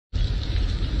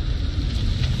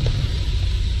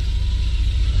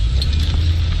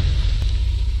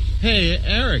Hey,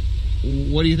 Eric,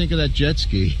 what do you think of that jet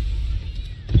ski?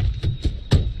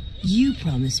 You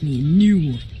promised me a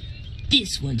new one.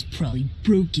 This one's probably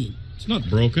broken. It's not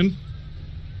broken.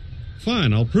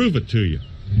 Fine, I'll prove it to you.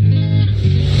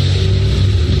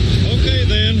 Okay,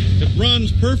 then. It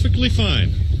runs perfectly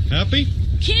fine. Happy?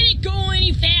 Can it go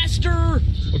any faster?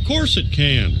 Of course it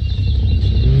can.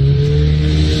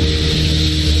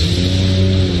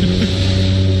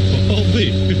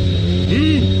 Baldy.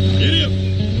 Ooh, giddy up.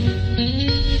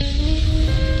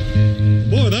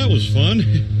 Boy, that was fun.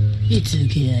 It's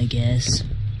okay, I guess.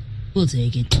 We'll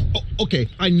take it. Oh, okay,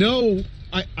 I know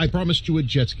I promised you a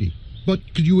jet ski, but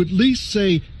could you at least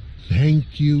say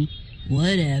thank you?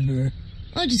 Whatever.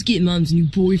 I'll just get Mom's new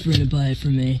boyfriend to buy it for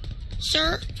me.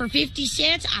 Sir, for 50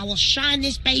 cents, I will shine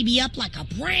this baby up like a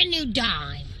brand new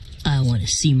dime. I want to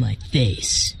see my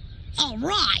face. All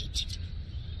right.